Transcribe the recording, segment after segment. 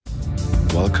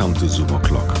Welcome to Zoom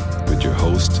O'Clock with your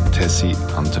host, Tessie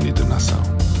Anthony de Nassau.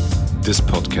 This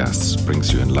podcast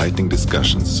brings you enlightening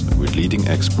discussions with leading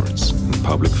experts and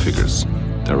public figures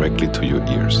directly to your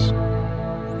ears.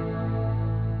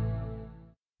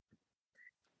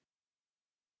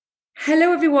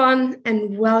 Hello, everyone,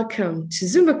 and welcome to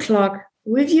Zoom O'Clock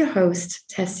with your host,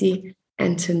 Tessie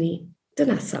Anthony de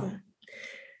Nassau.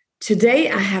 Today,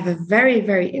 I have a very,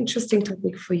 very interesting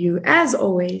topic for you, as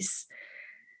always.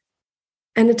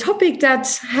 And a topic that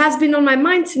has been on my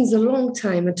mind since a long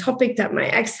time, a topic that my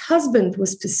ex-husband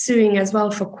was pursuing as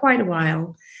well for quite a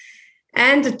while,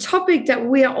 and a topic that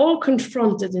we are all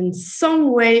confronted in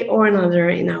some way or another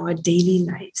in our daily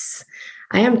lives.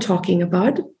 I am talking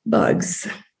about bugs.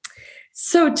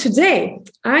 So today,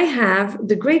 I have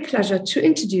the great pleasure to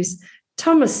introduce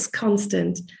Thomas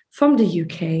Constant from the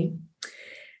UK,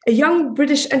 a young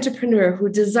British entrepreneur who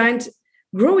designed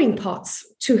growing pots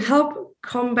to help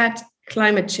combat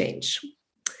climate change.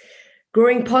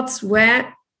 Growing pots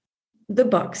where the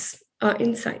bugs are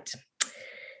inside.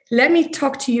 Let me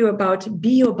talk to you about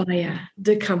BioBio,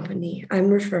 the company I'm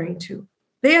referring to.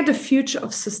 They are the future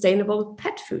of sustainable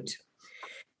pet food.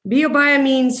 BioBio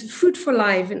means food for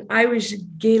life in Irish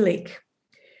Gaelic.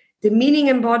 The meaning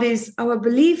embodies our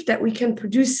belief that we can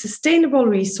produce sustainable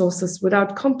resources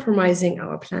without compromising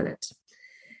our planet.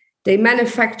 They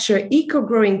manufacture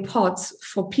eco-growing pots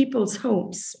for people's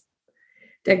homes.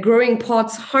 Their growing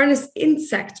pots harness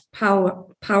insect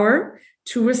power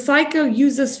to recycle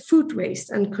users' food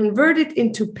waste and convert it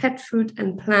into pet food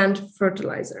and plant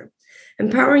fertilizer,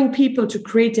 empowering people to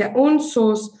create their own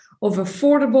source of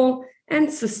affordable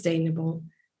and sustainable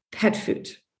pet food.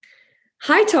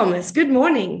 Hi, Thomas. Good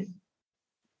morning.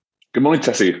 Good morning,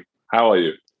 Tessie. How are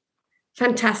you?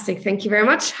 Fantastic. Thank you very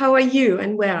much. How are you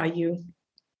and where are you?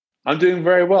 I'm doing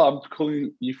very well. I'm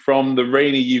calling you from the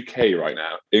rainy UK right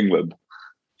now, England.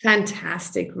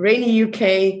 Fantastic. Rainy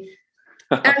UK,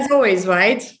 as always,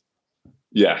 right?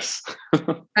 Yes.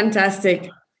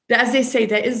 Fantastic. As they say,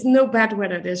 there is no bad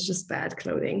weather, there's just bad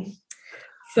clothing.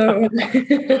 So,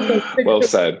 well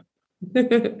said.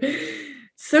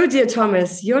 So, dear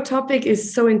Thomas, your topic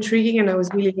is so intriguing, and I was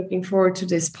really looking forward to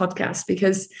this podcast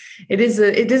because it is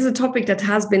a topic that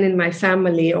has been in my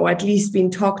family, or at least been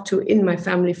talked to in my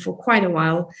family for quite a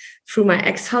while through my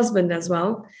ex-husband as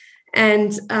well.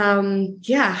 And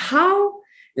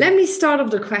let me start off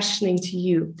the questioning to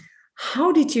you.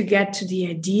 How did you get to the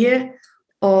idea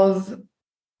of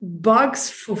bugs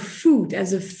for food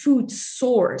as a food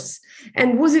source?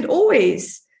 And was it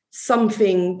always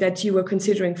something that you were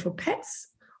considering for pets?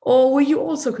 Or were you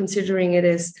also considering it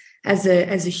as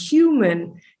a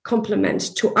human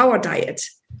complement to our diet?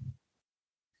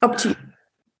 Up to you.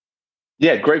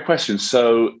 Yeah, great question.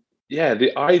 So, yeah,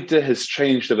 the idea has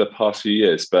changed over the past few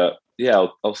years, but yeah,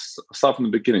 I'll start from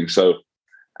the beginning. So,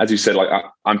 as you said,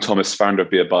 I'm Thomas, founder of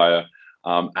BioBio,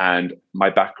 and my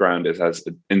background is as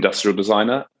an industrial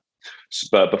designer.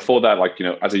 But before that,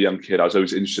 as a young kid, I was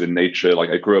always interested in nature.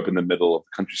 I grew up in the middle of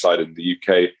the countryside in the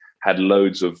UK, had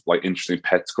loads of interesting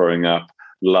pets growing up,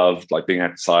 loved being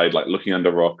outside, looking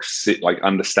under rocks,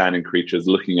 understanding creatures,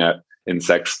 looking at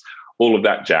insects, all of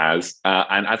that jazz.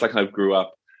 And as I kind of grew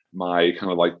up, my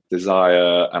kind of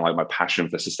desire and my passion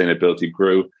for sustainability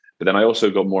grew. But then I also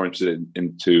got more interested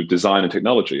into design and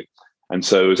technology. And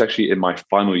so it was actually in my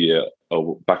final year,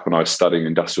 back when I was studying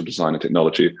industrial design and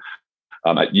technology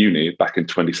at uni back in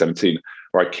 2017,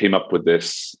 where I came up with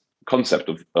this concept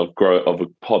of a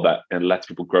pod that lets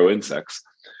people grow insects.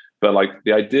 But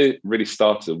the idea really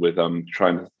started with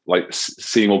trying to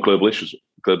seeing all global issues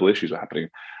were happening.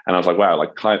 And I was like, wow,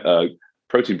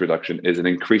 protein production is an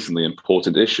increasingly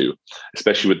important issue,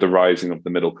 especially with the rising of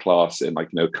the middle class in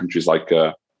countries like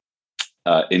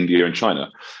India and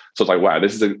China. So it's like, wow,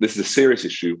 this is a serious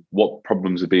issue. What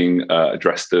problems are being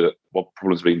what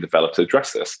problems are being developed to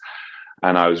address this?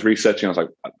 And I was researching. I was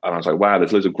like, wow,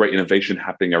 there's loads of great innovation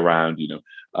happening around,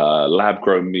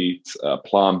 lab-grown meat,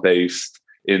 plant-based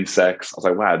insects. I was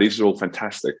like, wow, these are all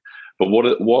fantastic. But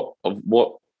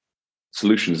what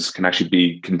solutions can actually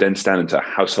be condensed down into a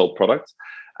household product?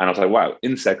 And I was like, wow,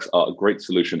 insects are a great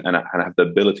solution and have the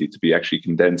ability to be actually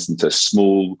condensed into a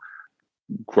small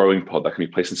growing pod that can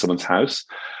be placed in someone's house.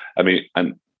 I mean,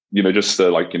 and just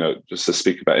to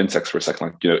speak about insects for a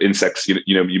second, insects,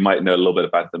 you might know a little bit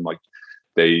about them.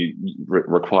 They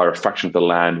require a fraction of the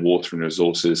land, water, and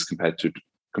resources compared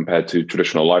to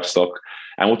traditional livestock.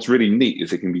 And what's really neat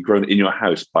is they can be grown in your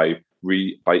house by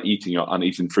eating your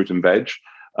uneaten fruit and veg.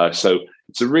 So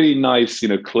it's a really nice,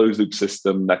 closed loop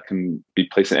system that can be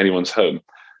placed in anyone's home.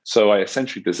 So I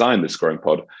essentially designed this growing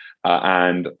pod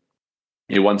and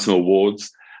it won some awards.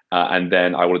 and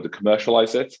then I wanted to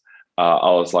commercialize it.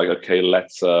 I was like, okay,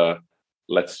 let's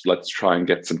try and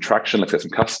get some traction. Let's get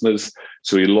some customers.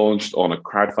 So we launched on a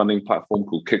crowdfunding platform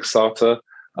called Kickstarter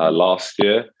last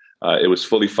year. It was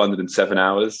fully funded in 7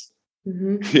 hours.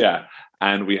 Mm-hmm. Yeah,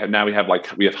 and we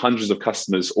have hundreds of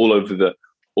customers all over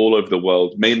the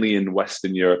world, mainly in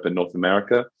Western Europe and North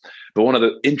America. But one of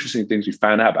the interesting things we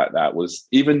found out about that was,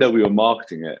 even though we were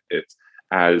marketing it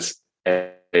as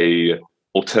a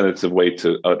alternative way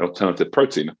to an alternative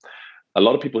protein, a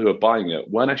lot of people who are buying it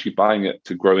weren't actually buying it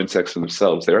to grow insects for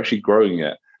themselves. They're actually growing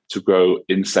it to grow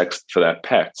insects for their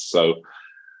pets. So,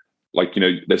 like,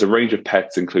 there's a range of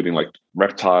pets, including like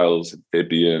reptiles,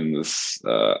 amphibians,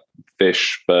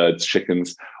 fish, birds,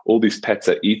 chickens. All these pets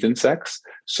that eat insects.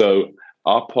 So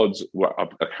our pods are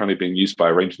currently being used by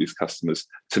a range of these customers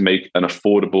to make an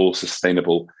affordable,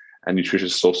 sustainable, and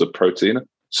nutritious source of protein.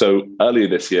 So earlier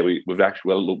this year, we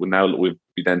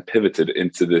then pivoted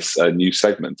into this new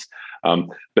segment.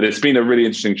 But it's been a really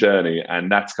interesting journey,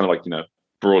 and that's kind of like,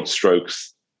 broad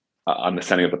strokes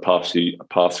understanding of the past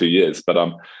few years. But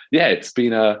it's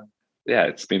been a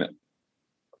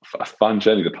fun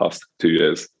journey the past 2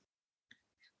 years.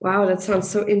 Wow, that sounds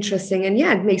so interesting. And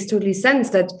yeah, it makes totally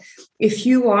sense that if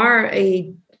you are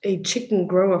a chicken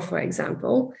grower, for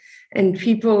example, and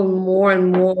people more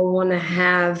and more want to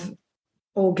have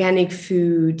organic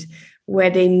food where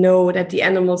they know that the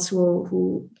animals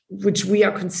which we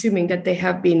are consuming, that they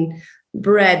have been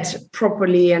bred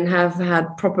properly and have had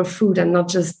proper food, and not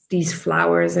just these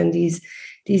flowers and these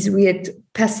weird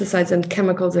pesticides and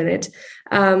chemicals in it.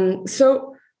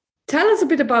 So tell us a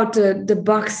bit about the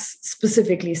bugs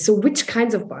specifically. So which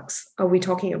kinds of bugs are we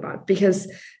talking about?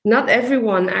 Because not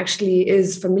everyone actually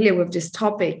is familiar with this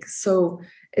topic. So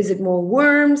is it more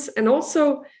worms? And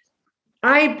also,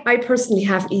 I personally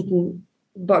have eaten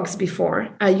bugs before.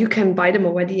 You can buy them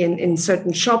already in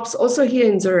certain shops, also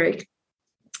here in Zurich.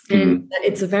 And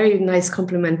it's a very nice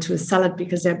complement to a salad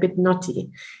because they're a bit nutty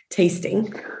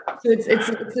tasting. So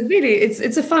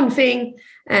it's a fun thing.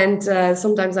 And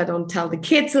sometimes I don't tell the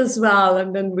kids as well.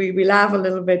 And then we laugh a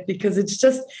little bit because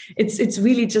it's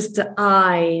really just the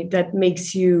eye that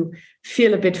makes you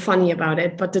feel a bit funny about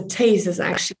it. But the taste is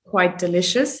actually quite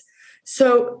delicious.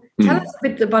 So tell us a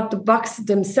bit about the bugs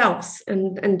themselves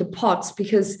and the pods,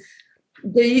 because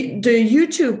the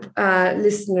YouTube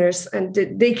listeners, and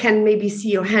they can maybe see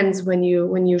your hands when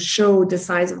you show the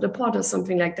size of the pod or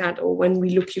something like that, or when we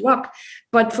look you up.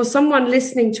 But for someone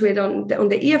listening to it on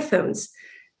the earphones,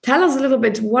 tell us a little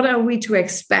bit, what are we to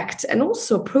expect? And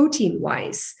also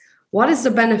protein-wise, what is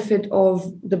the benefit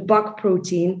of the bug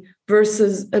protein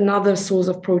versus another source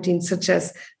of protein, such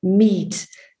as meat,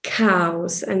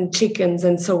 cows and chickens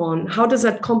and so on? How does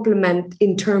that complement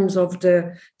in terms of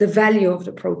the value of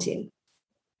the protein?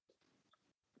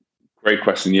 Great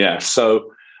question. Yeah.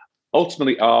 So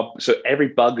ultimately, every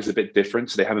bug is a bit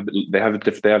different. So they have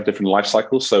different life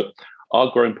cycles. So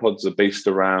our growing pods are based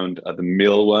around the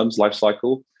mealworm's life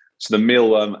cycle. So the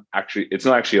mealworm it's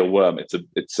not actually a worm.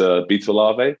 It's a beetle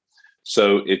larvae.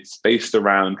 So it's based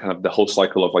around kind of the whole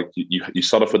cycle of, like, you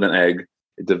start off with an egg.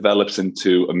 It develops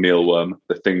into a mealworm,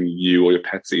 the thing you or your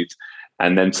pets eat.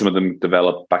 And then some of them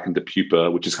develop back into pupa,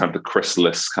 which is kind of the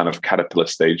chrysalis kind of caterpillar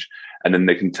stage. And then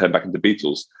they can turn back into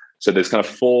beetles. So there's kind of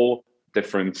 4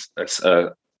 different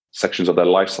sections of their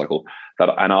life cycle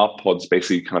and our pods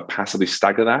basically kind of passively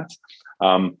stagger that.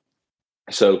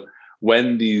 So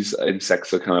when these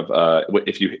insects are kind of,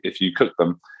 if you cook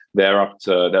them, they're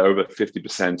over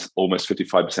 50%, almost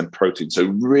 55% protein. So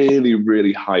really,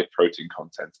 really high protein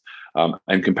content.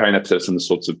 And comparing that to some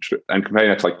sorts of, comparing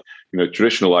that to, like,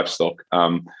 traditional livestock,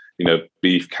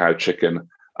 beef, cow, chicken,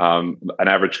 an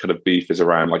average kind of beef is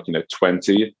around, like,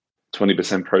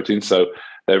 20% protein. So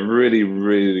they're really,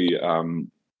 really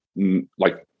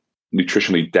like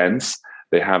nutritionally dense.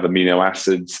 They have amino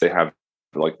acids. They have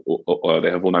they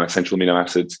have all non-essential amino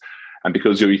acids. And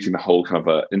because you're eating the whole kind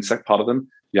of insect part of them,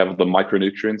 you have the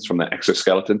micronutrients from their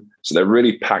exoskeleton. So they're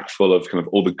really packed full of kind of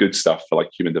all the good stuff for, like,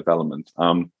 human development.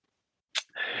 And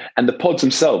the pods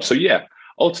themselves. So yeah,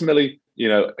 ultimately,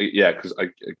 because I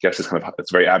guess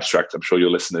it's very abstract. I'm sure your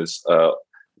listeners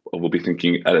will be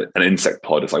thinking an insect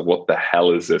pod is like, what the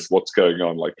hell is this? What's going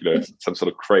on? Like, some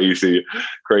sort of crazy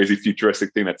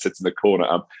futuristic thing that sits in the corner.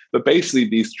 But basically,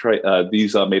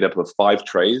 these are made up of 5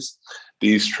 trays.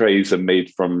 These trays are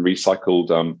made from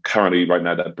recycled, currently right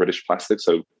now, they're British plastic,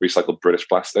 so recycled British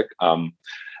plastic, and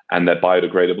they're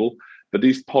biodegradable. But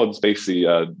these pods basically,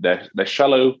 they're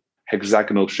shallow,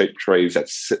 hexagonal shaped trays that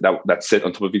sit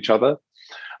on top of each other,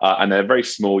 and they're very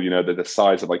small. They're the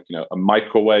size of, like, a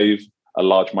microwave, a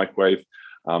large microwave,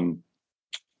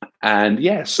 And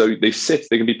yeah, so they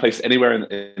can be placed anywhere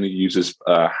in the user's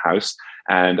house.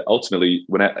 And ultimately,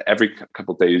 every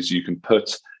couple of days, you can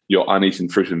put your uneaten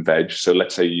fruit and veg. So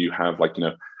let's say you have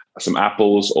some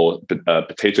apples or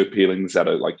potato peelings that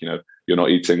are you're not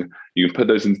eating. You can put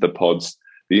those into the pods.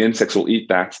 The insects will eat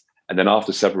that. And then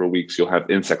after several weeks, you'll have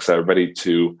insects that are ready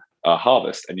to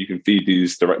harvest. And you can feed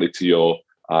these directly to your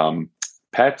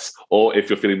pets, or if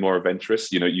you're feeling more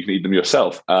adventurous, you can eat them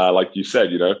yourself. Like you said,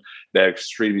 they're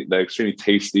extremely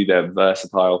tasty. They're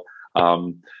versatile.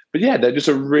 But yeah, they're just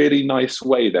a really nice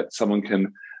way that someone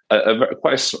can,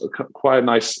 quite a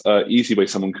nice, easy way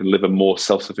someone can live a more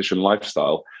self-sufficient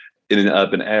lifestyle in an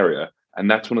urban area.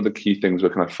 And that's one of the key things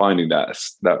we're kind of finding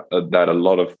that a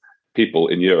lot of people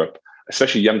in Europe,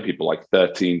 especially young people like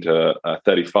 13 to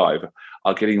 35,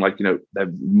 are getting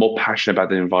they're more passionate about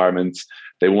the environment.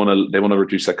 They want to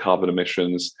reduce their carbon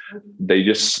emissions. They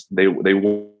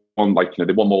want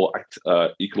they want more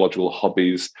ecological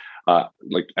hobbies.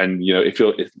 And if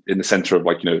you're in the center of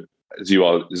as you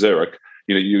are Zurich,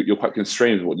 you're quite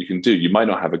constrained with what you can do. You might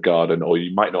not have a garden, or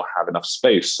you might not have enough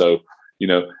space. So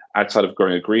outside of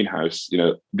growing a greenhouse,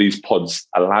 these pods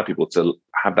allow people to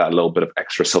have that little bit of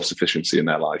extra self-sufficiency in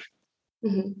their life.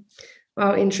 Mm-hmm.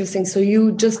 Wow, interesting. So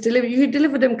you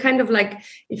deliver them kind of like,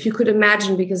 if you could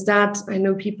imagine, because that, I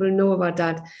know people know about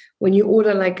that, when you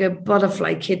order like a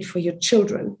butterfly kit for your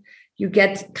children, you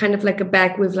get kind of like a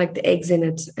bag with like the eggs in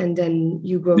it, and then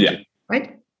you grow them,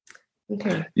 right?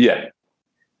 Okay. Yeah.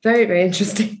 Very, very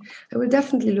interesting. I will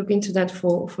definitely look into that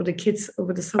for the kids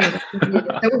over the summer.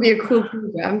 That would be a cool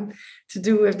program to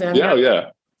do with them. Yeah.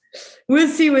 We'll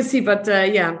see. But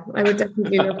I would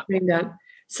definitely love doing that.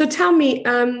 So tell me,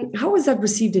 how was that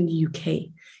received in the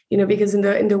UK? Because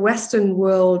in the Western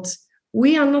world,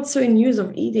 we are not so in use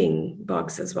of eating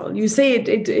bugs as well. You say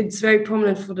it's very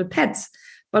prominent for the pets,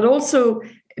 but also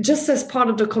just as part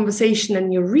of the conversation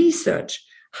and your research,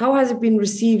 how has it been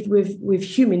received with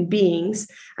human beings?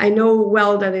 I know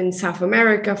well that in South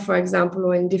America, for example,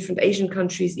 or in different Asian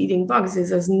countries, eating bugs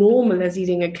is as normal as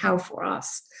eating a cow for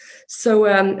us. So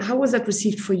how was that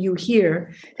received for you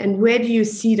here? And where do you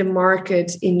see the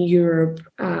market in Europe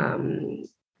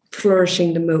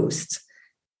flourishing the most?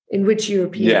 In which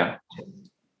European?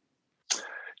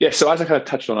 Yeah. So as I kind of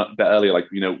touched on a bit earlier,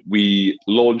 we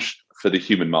launched for the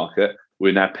human market.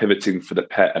 We're now pivoting for the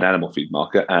pet and animal feed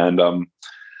market. And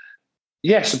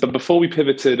but before we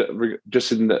pivoted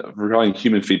just regarding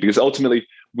human feed, because ultimately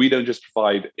we don't just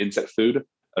provide insect food.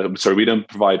 We don't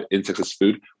provide insects as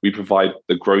food. We provide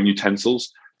the growing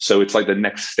utensils. So it's like the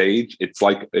next stage. It's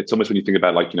almost when you think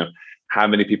about how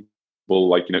many people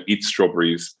eat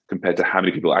strawberries compared to how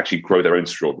many people actually grow their own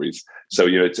strawberries. So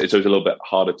it's always a little bit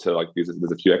harder to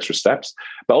there's a few extra steps.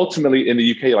 But ultimately in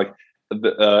the UK,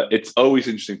 it's always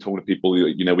interesting talking to people.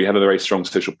 We have a very strong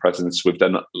social presence. We've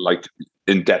done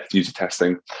in-depth user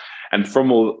testing, and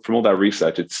from all that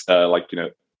research, it's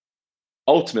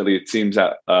ultimately it seems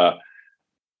that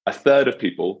a third of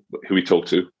people who we talk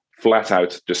to flat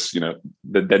out just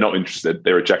they're not interested.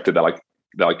 They're rejected. They're like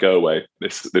go away.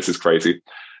 This is crazy.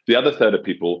 The other third of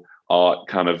people are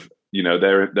kind of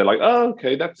they're like, oh,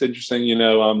 okay, that's interesting.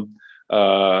 Not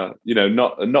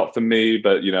for me,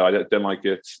 but I don't like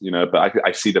it, but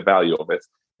I see the value of it.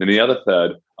 And the other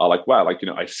third are like, wow,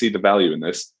 I see the value in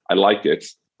this. I like it.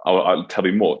 I'll tell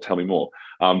me more.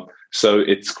 So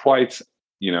it's quite,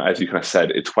 as you kind of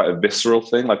said, it's quite a visceral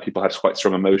thing. Like people have quite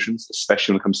strong emotions,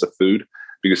 especially when it comes to food,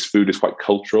 because food is quite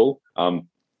cultural.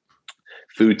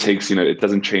 Food takes, it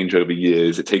doesn't change over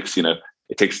years. It takes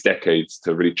decades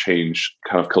to really change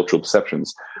kind of cultural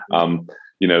perceptions. For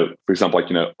example,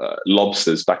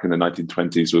 lobsters back in the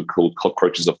 1920s were called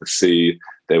cockroaches of the sea.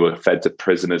 They were fed to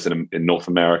prisoners in North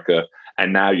America.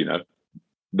 And now,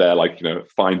 they're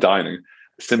fine dining.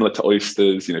 Similar to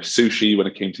oysters, sushi, when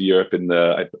it came to Europe in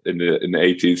the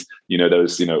 80s, there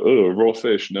was, raw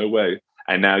fish, no way.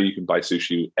 And now you can buy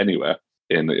sushi anywhere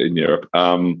in Europe.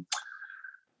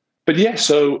 But yeah,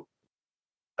 so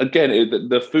again,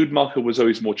 the food market was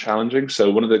always more challenging.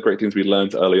 So one of the great things we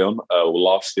learned early on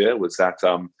last year was that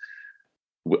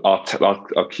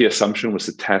our key assumption was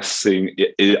to test seeing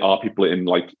are people in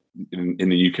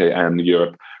the UK and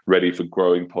Europe ready for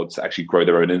growing pods to actually grow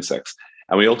their own insects.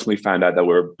 And we ultimately found out that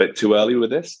we're a bit too early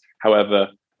with this. However,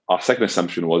 our second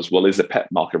assumption was, well, is the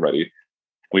pet market ready? And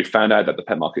we found out that the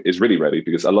pet market is really ready,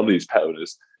 because a lot of these pet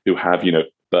owners who have,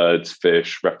 birds,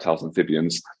 fish, reptiles,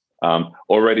 amphibians,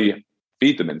 already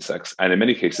feed them insects, and in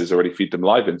many cases already feed them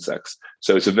live insects.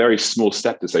 So it's a very small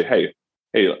step to say, hey,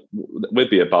 we'll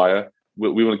be a buyer.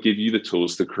 We want to give you the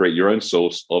tools to create your own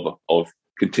source of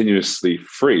continuously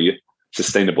free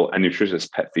sustainable and nutritious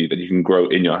pet feed that you can grow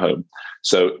in your home.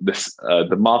 So this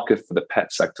the market for the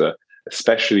pet sector,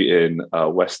 especially in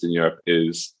Western Europe,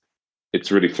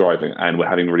 it's really thriving, and we're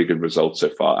having really good results so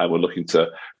far. And we're looking to,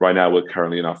 right now, we're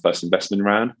currently in our first investment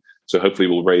round. So hopefully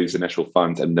we'll raise initial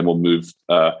funds, and then we'll move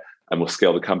and we'll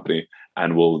scale the company,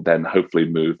 and we'll then hopefully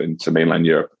move into mainland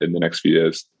Europe in the next few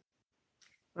years.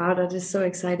 Wow, that is so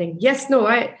exciting. Yes, no,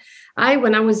 I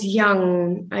when I was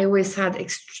young, I always had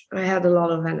I had a lot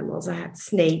of animals. I had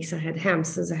snakes, I had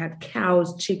hamsters, I had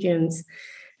cows, chickens,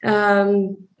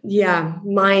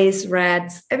 mice,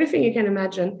 rats, everything you can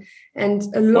imagine. And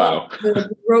a lot of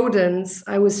the rodents,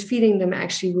 I was feeding them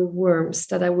actually with worms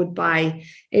that I would buy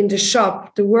in the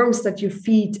shop, the worms that you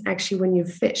feed actually when you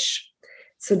fish.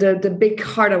 So the big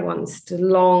harder ones, the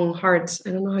long, hard, I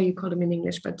don't know how you call them in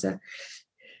English, but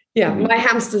my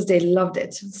hamsters, they loved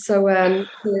it. So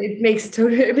it makes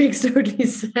totally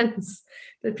sense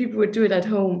that people would do it at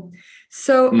home.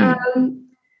 So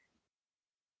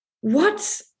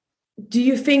what do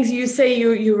you think? You say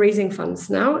you're raising funds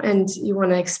now and you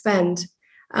want to expand.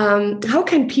 How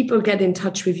can people get in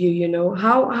touch with you? You know,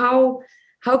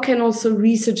 how can also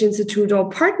research institute or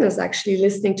partners actually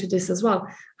listening to this as well?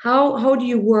 How do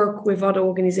you work with other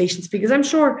organizations? Because I'm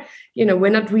sure, you know, we're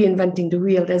not reinventing the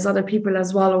wheel. There's other people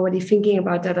as well already thinking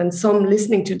about that. And some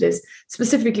listening to this,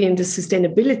 specifically in the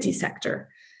sustainability sector,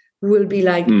 will be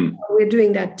like, we're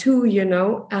doing that too, you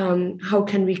know, how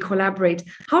can we collaborate?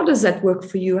 How does that work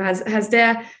for you? Has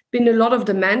there been a lot of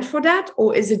demand for that?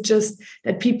 Or is it just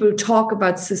that people talk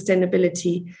about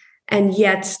sustainability and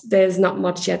yet there's not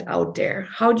much yet out there?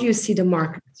 How do you see the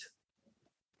market?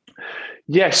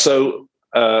 Yeah, so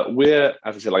we're,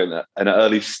 as I said, like an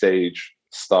early stage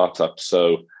startup.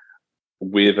 So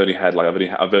we've only had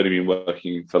I've only been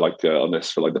working for on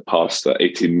this for the past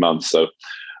 18 months. So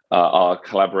our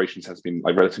collaborations has been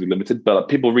relatively limited, but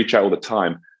people reach out all the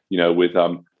time. You know, with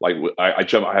I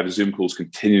have Zoom calls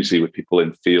continuously with people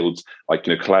in fields,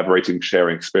 collaborating,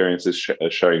 sharing experiences,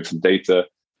 sharing some data,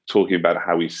 talking about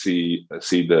how we see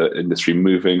the industry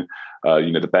moving,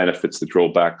 the benefits, the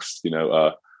drawbacks,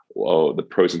 or the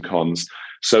pros and cons.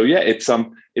 So yeah, I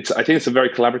think it's a very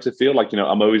collaborative field.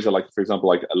 I'm always for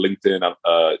example, a LinkedIn.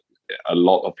 A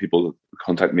lot of people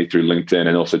contact me through LinkedIn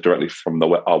and also directly from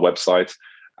our website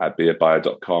at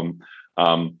beabire.com.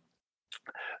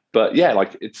 But yeah,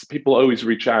 it's people always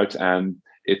reach out, and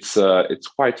it's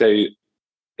quite a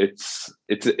it's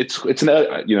an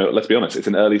let's be honest, it's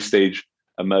an early stage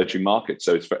emerging market.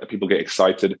 So people get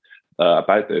excited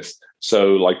about this.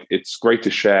 So it's great to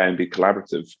share and be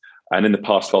collaborative. And in the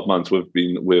past 12 months, we've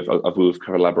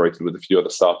collaborated with a few other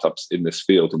startups in this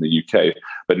field in the UK.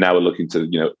 But now we're looking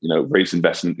to raise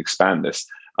investment, expand this,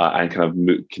 and kind of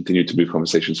continue to move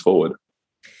conversations forward.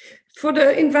 For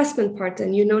the investment part,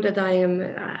 then you know that I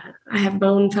have my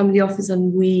own family office,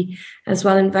 and we as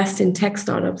well invest in tech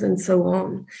startups and so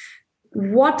on.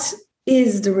 What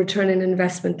is the return on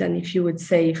investment then, if you would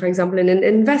say, for example, in an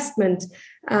investment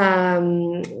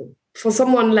for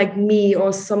someone like me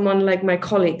or someone like my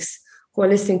colleagues who are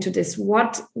listening to this,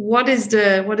 what is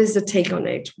the take on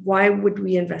it? Why would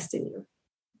we invest in you?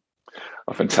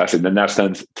 Oh, fantastic. Then now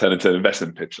turn into an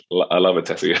investment pitch. I love it,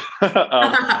 Tessie.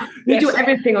 We do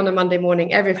everything on a Monday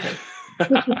morning, everything.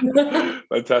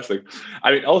 Fantastic.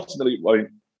 I mean, ultimately,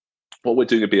 what we're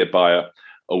doing at Be a Buyer,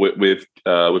 we've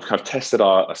kind of tested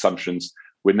our assumptions.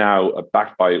 We're now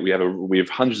backed by, we have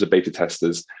hundreds of beta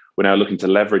testers. We're now looking to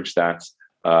leverage that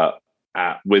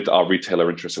with our retailer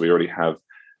interest. So we already have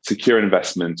secure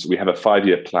investment. We have a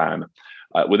 5-year plan.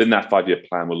 Within that 5-year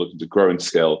plan, we're looking to grow and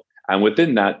scale. And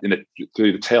within that,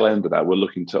 through the tail end of that, we're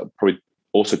looking to probably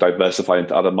also diversify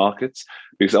into other markets,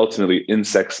 because ultimately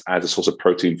insects as a source of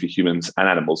protein for humans and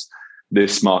animals,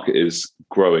 this market is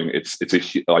growing. It's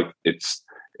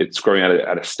growing at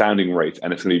an astounding rate,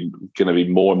 and it's going to be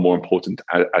more and more important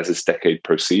as this decade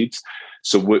proceeds.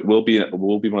 So we'll be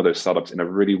one of those startups in a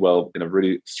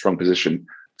really strong position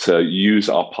to use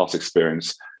our past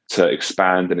experience to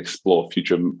expand and explore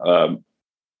future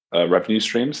revenue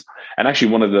streams. And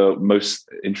actually, one of the most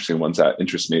interesting ones that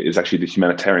interests me is actually the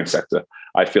humanitarian sector.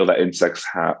 I feel that insects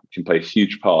can play a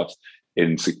huge part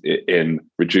in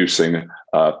reducing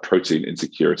protein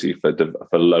insecurity for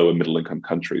low and middle income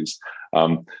countries.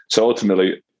 So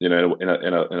ultimately, in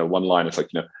a one line, it's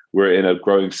we're in a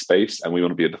growing space, and we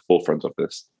want to be at the forefront of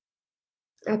this.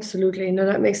 Absolutely, no,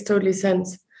 that makes totally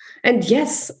sense. And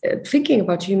yes, thinking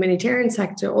about the humanitarian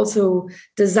sector, also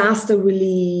disaster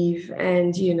relief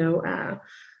and,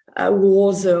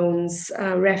 war zones,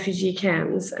 refugee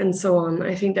camps, and so on.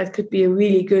 I think that could be a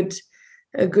really good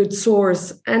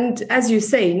source. And as you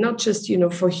say, not just,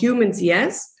 for humans,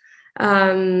 yes,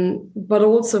 but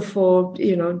also for,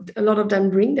 a lot of them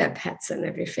bring their pets and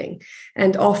everything.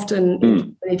 And often in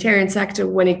the humanitarian sector,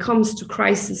 when it comes to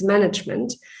crisis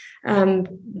management,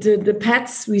 the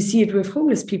pets, we see it with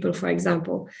homeless people, for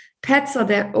example. Pets are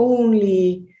their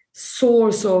only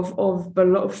source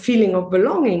of feeling of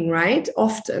belonging, right?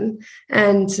 Often,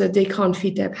 and they can't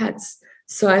feed their pets.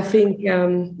 So I think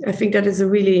that is a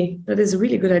really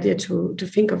good idea to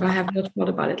think of. I have not thought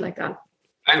about it like that.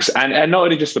 Thanks, and not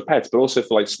only just for pets, but also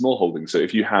for like small holdings. So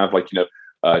if you have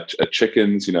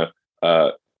chickens,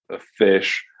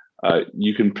 fish,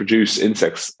 you can produce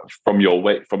insects from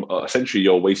essentially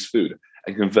your waste food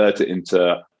and convert it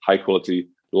into high quality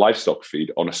livestock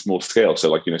feed on a small scale.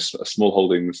 So small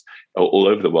holdings all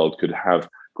over the world could have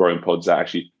growing pods that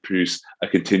actually produce a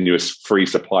continuous free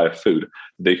supply of food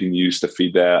they can use to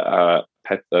feed their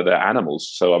animals.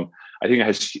 So I think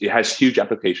it has huge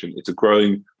application. It's a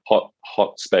growing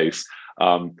hot space.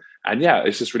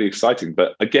 It's just really exciting.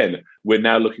 But again, we're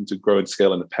now looking to grow and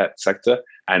scale in the pet sector,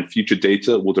 and future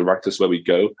data will direct us where we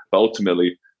go. But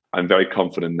ultimately, I'm very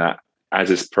confident that as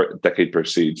this decade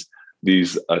proceeds,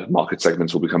 these market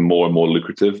segments will become more and more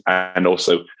lucrative and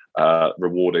also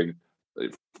rewarding,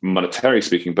 monetarily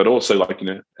speaking, but also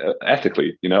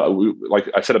ethically.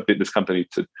 I set up this company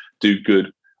to do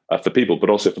good for people, but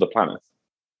also for the planet.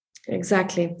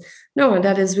 Exactly. No, and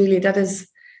that is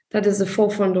the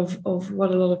forefront of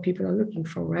what a lot of people are looking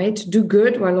for, right? Do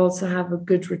good while also have a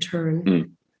good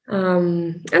return,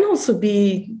 and also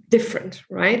be different,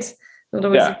 right? Not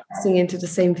always investing into the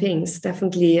same things.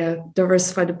 Definitely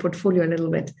diversify the portfolio a little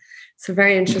bit. So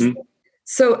very interesting. Mm-hmm.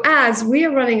 So as we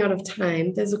are running out of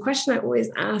time, there's a question I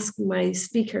always ask my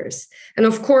speakers. And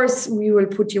of course, we will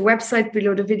put your website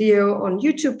below the video on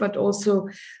YouTube, but also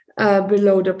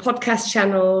below the podcast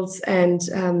channels, and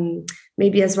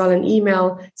maybe as well an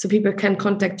email, so people can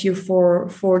contact you for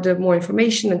the more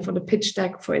information and for the pitch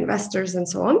deck for investors and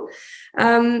so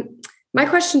on. My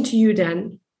question to you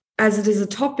then, as it is a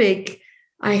topic,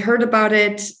 I heard about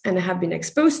it and I have been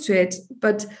exposed to it,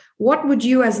 but what would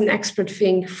you as an expert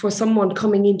think for someone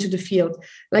coming into the field?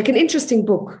 Like an interesting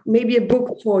book, maybe a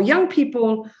book for young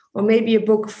people, or maybe a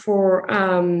book for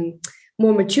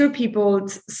more mature people,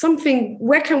 something,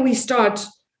 where can we start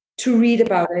to read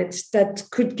about it that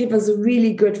could give us a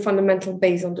really good fundamental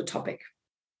base on the topic?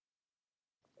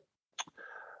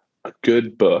 A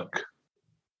good book.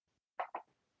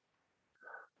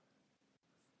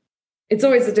 It's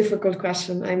always a difficult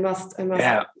question. I must.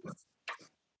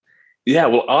 Yeah.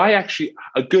 Well,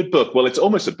 a good book. Well, it's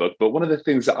almost a book, but one of the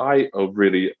things that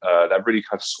really kind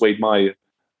of swayed my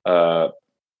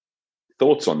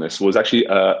thoughts on this was actually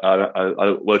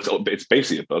it's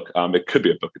basically a book. It could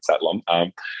be a book. It's that long,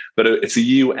 but it's a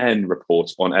UN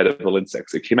report on edible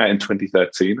insects. It came out in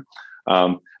 2013,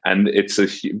 and it's a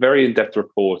very in-depth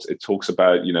report. It talks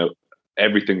about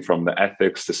everything from the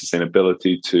ethics to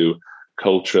sustainability to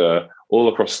culture all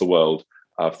across the world,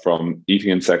 from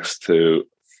eating insects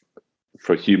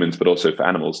for humans, but also for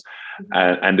animals.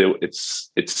 And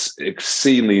it's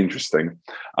extremely interesting.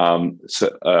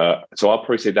 So I'll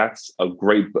probably say that's a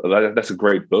great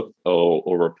book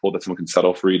or report that someone can start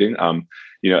off reading.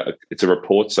 It's a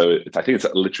report, so I think it's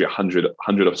literally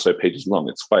 100 or so pages long.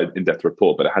 It's quite an in-depth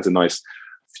report, but it has a nice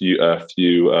few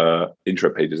intro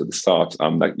pages at the start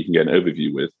that you can get an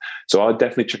overview with. So I'll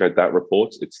definitely check out that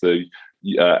report. It's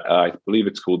I believe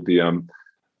it's called the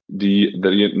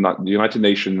United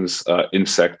Nations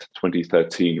Insect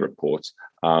 2013 report.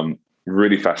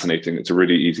 Really fascinating. It's a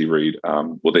really easy read.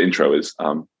 The intro is.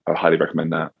 I highly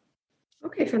recommend that.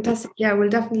 Okay, fantastic. Yeah, we'll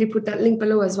definitely put that link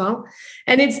below as well.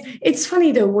 And it's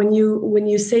funny though when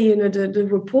you say the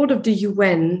report of the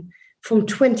UN from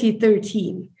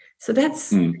 2013. So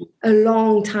that's a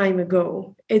long time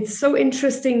ago. It's so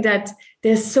interesting that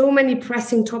there's so many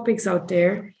pressing topics out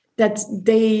there that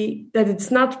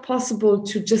it's not possible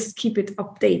to just keep it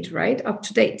up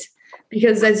to date.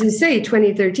 Because as you say,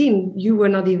 2013, you were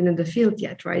not even in the field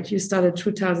yet, right? You started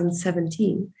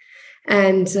 2017.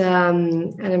 And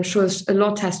I'm sure a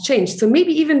lot has changed. So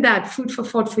maybe even that, food for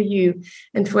thought for you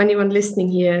and for anyone listening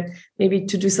here, maybe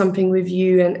to do something with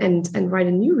you and write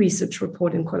a new research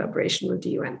report in collaboration with the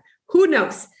UN. Who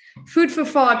knows? Food for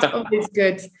thought, always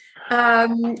good.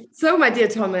 So my dear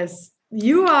Thomas,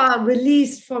 you are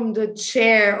released from the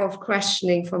chair of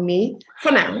questioning for me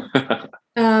for now.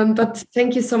 But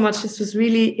thank you so much. This was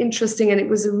really interesting, and it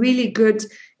was a really good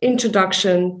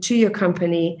introduction to your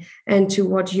company and to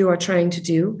what you are trying to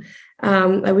do.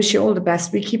 I wish you all the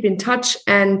best. We keep in touch,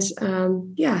 and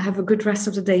have a good rest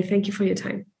of the day. Thank you for your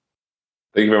time.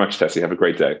 Thank you very much, Tessie. Have a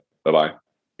great day. Bye-bye.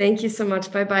 Thank you so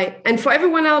much. Bye-bye. And for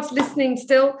everyone else listening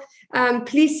still,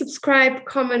 Please subscribe,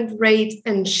 comment, rate,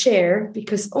 and share,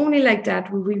 because only like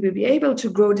that we will be able to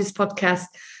grow this podcast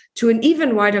to an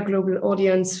even wider global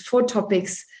audience for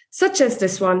topics such as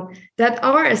this one that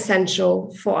are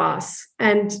essential for us.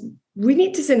 And we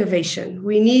need this innovation.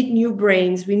 We need new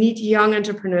brains. We need young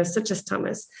entrepreneurs such as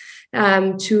Thomas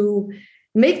to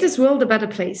make this world a better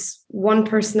place, one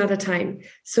person at a time.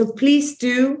 So please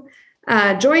do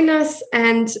join us,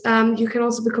 and you can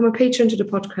also become a patron to the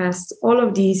podcast. All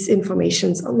of these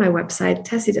informations on my website,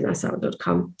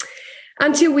 tessidenassau.com.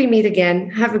 Until we meet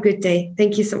again, have a good day.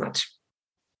 Thank you so much.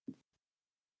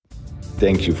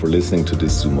 Thank you for listening to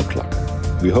this Zoom O'Clock.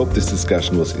 We hope this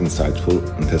discussion was insightful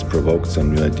and has provoked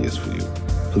some new ideas for you.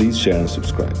 Please share and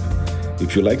subscribe.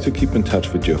 If you like to keep in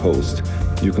touch with your host,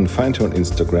 you can find her on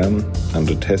Instagram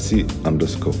under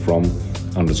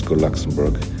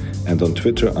Tessie_from_Luxembourg and on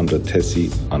Twitter under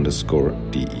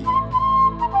Tessie_DE.